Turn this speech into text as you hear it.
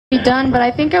done, but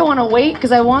I think I want to wait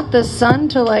because I want the sun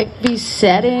to like be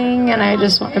setting, and I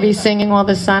just want to be singing while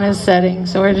the sun is setting.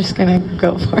 So we're just gonna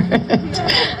go for it.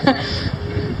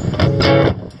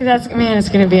 Man, it's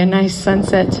gonna be a nice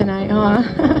sunset tonight, huh?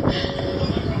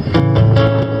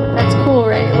 That's cool,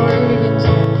 right? Or we can. Is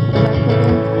that cool?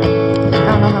 I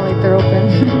don't know how late they're open.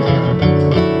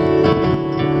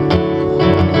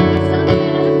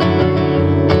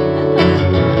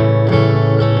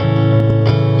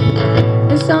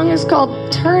 This song is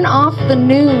called "Turn Off the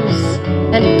News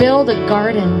and Build a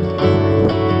Garden."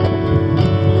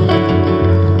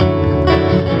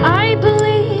 I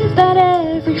believe that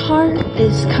every heart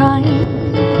is kind.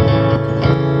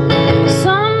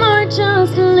 Some are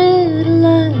just a little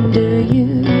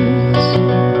underused.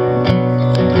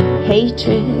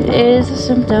 Hatred is a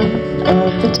symptom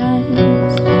of the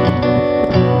times.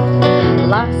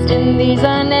 Lost in these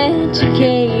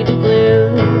uneducated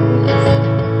blues.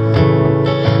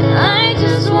 I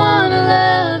just wanna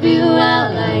love you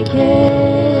out I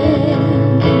can.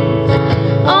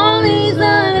 All these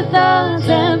other thoughts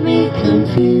have me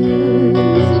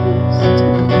confused.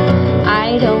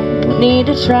 I don't need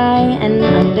to try and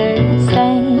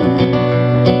understand.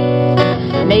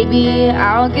 Maybe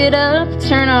I'll get up,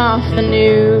 turn off the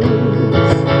news.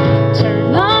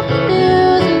 Turn off the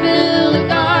news and build a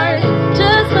garden.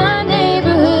 Just my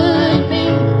neighborhood and me.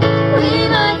 We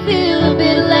might feel a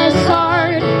bit less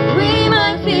hard. We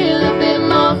might feel a bit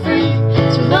more free.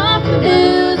 Turn off the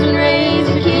news and raise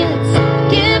your kids.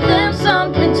 Give them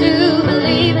something to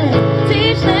believe in.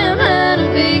 Teach them how to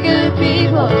be good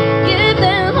people. Give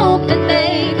them hope that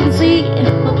they can see.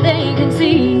 Hope they can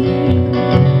see.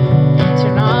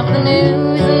 Turn off the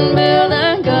news and build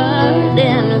a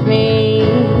garden with me.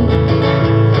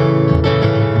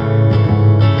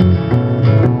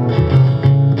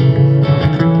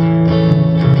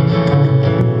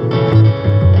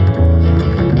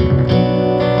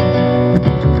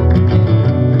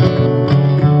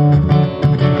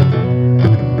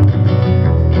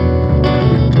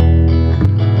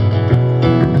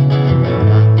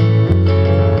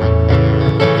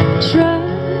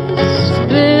 Trust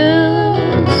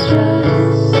builds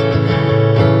trust.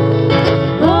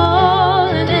 All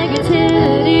the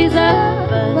negativity's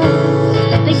of us.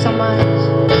 Thanks so much.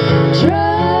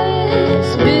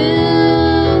 Trust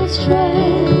builds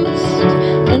trust.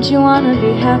 Don't you wanna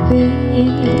be happy?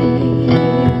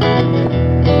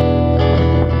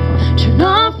 Turn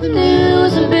off the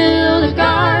news and build a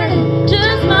garden.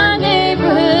 Just my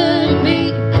neighborhood and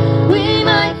me. We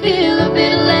might feel a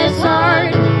bit less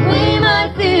hard. We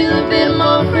might feel a bit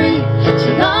more free.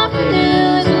 Turn off the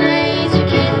news and raise your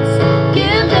kids.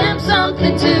 Give them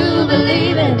something to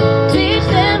believe in. Teach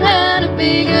them how to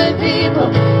be good people.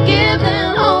 Give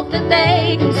them hope that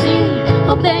they can see.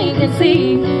 Hope they can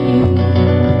see.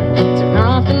 Turn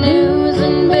off the news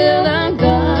and build a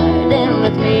garden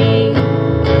with me.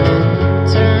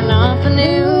 Turn off the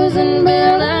news and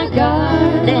build a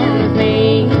garden with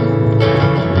me.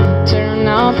 Turn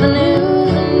off the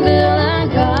news and build a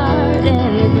garden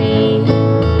with me.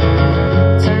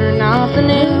 Turn off the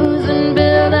news and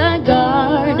build a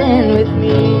garden with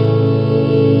me.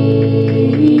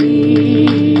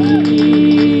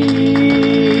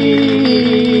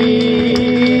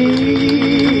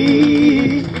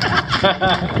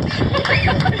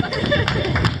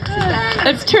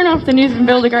 Let's Turn Off the News and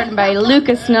Build a Garden by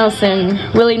Lucas Nelson,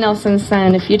 Willie Nelson's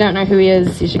son. If you don't know who he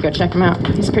is, you should go check him out.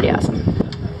 He's pretty awesome.